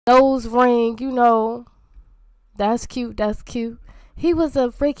nose ring, you know. That's cute. That's cute. He was a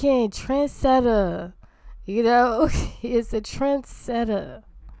freaking trendsetter. You know, he is a trendsetter.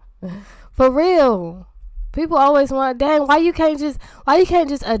 For real. People always want, dang, why you can't just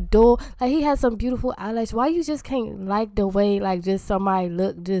adore, like he has some beautiful eyelashes. Why you just can't like the way like just somebody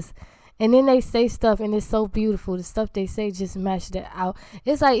look just, and then they say stuff and it's so beautiful. The stuff they say just match the out.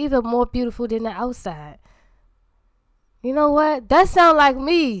 It's like even more beautiful than the outside. You know what? That sound like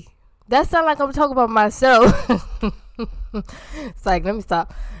me. That sound like I'm talking about myself. It's like, let me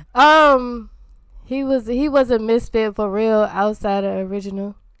stop. He was a misfit for real, outside of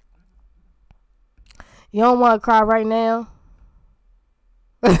original. You don't want to cry right now?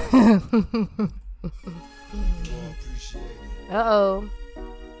 Uh-oh.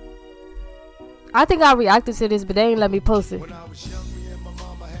 I think I reacted to this, but they ain't let me post it.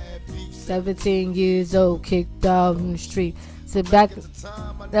 17 years old, kicked out in the street. Sit back,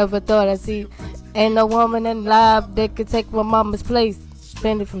 never thought I'd see. Ain't no woman in life that could take my mama's place.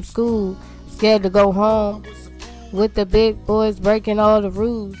 Spend it from school, scared to go home. With the big boys breaking all the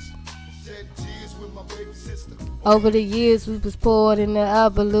rules. Over the years we was poured in the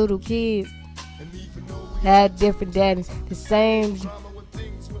other little kids. Had different daddies, the same.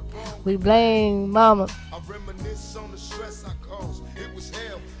 We blame mama.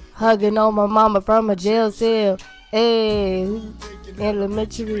 Hugging on my mama from a jail cell. Hey,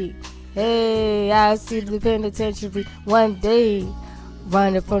 elementary. Hey, I see the penitentiary one day.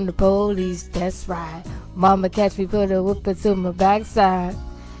 Running from the police, that's right. Mama catch me, put a whip to my backside.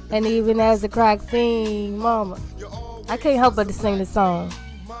 And even as a crack fiend, mama. I can't help but to sing the song.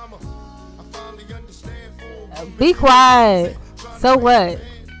 Be quiet. So what?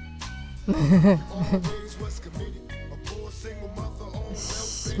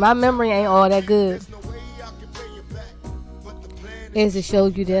 My memory ain't all that good. It's to show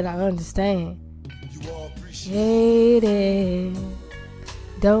you that I understand. Lady,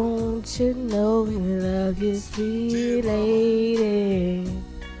 don't you know we love you, sweet lady?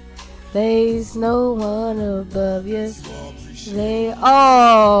 There's no one above you.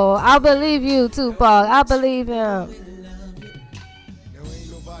 I believe you, Tupac. I believe him.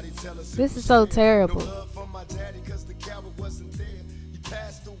 This is so terrible.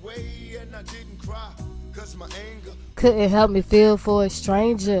 Couldn't help me feel for a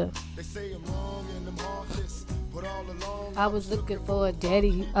stranger. I was looking for a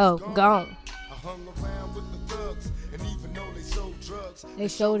daddy. Oh, gone. They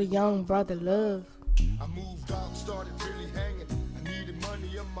showed a young brother love.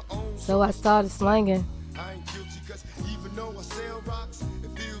 So I started slanging.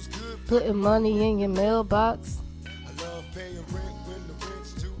 Putting money in your mailbox.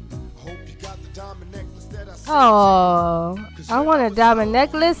 Oh, I want a diamond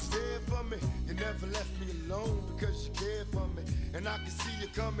necklace.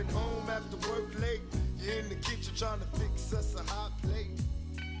 Coming home after work late, you're in the kitchen trying to fix us a hot plate.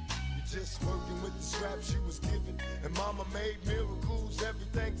 You're just working with the scraps you was given, and mama made miracles every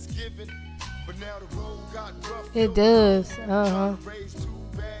Thanksgiving. But now the road got rough. It does.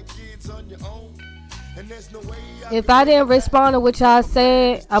 If I didn't respond to what y'all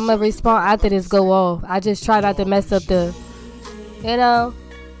said, I'm gonna respond after this go off. I just try not to mess up the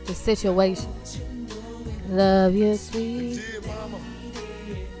situation. Love you, sweet.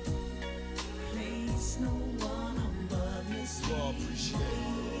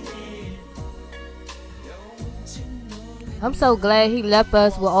 I'm so glad he left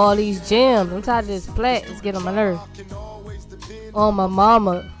us with all these gems. I'm tired of this plat. It's getting on my nerve. On my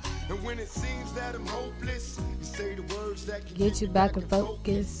mama. Get you back in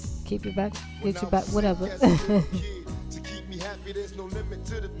focus. Keep you back. Get you back. Whatever.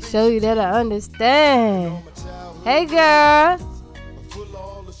 Show you that I understand. Hey, girl.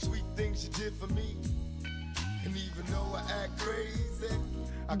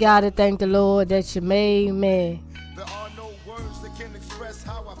 Gotta thank the Lord that you made me.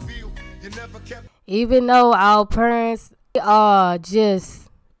 Even though our parents are just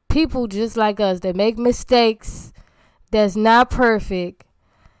people just like us, they make mistakes that's not perfect.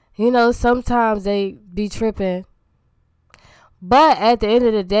 You know, sometimes they be tripping. But at the end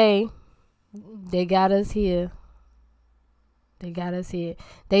of the day, they got us here. They got us here.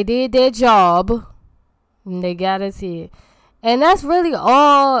 They did their job. And they got us here. And that's really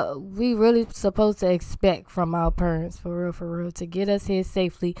all we really supposed to expect from our parents, for real, to get us here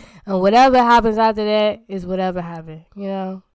safely. And whatever happens after that is whatever happened, you know.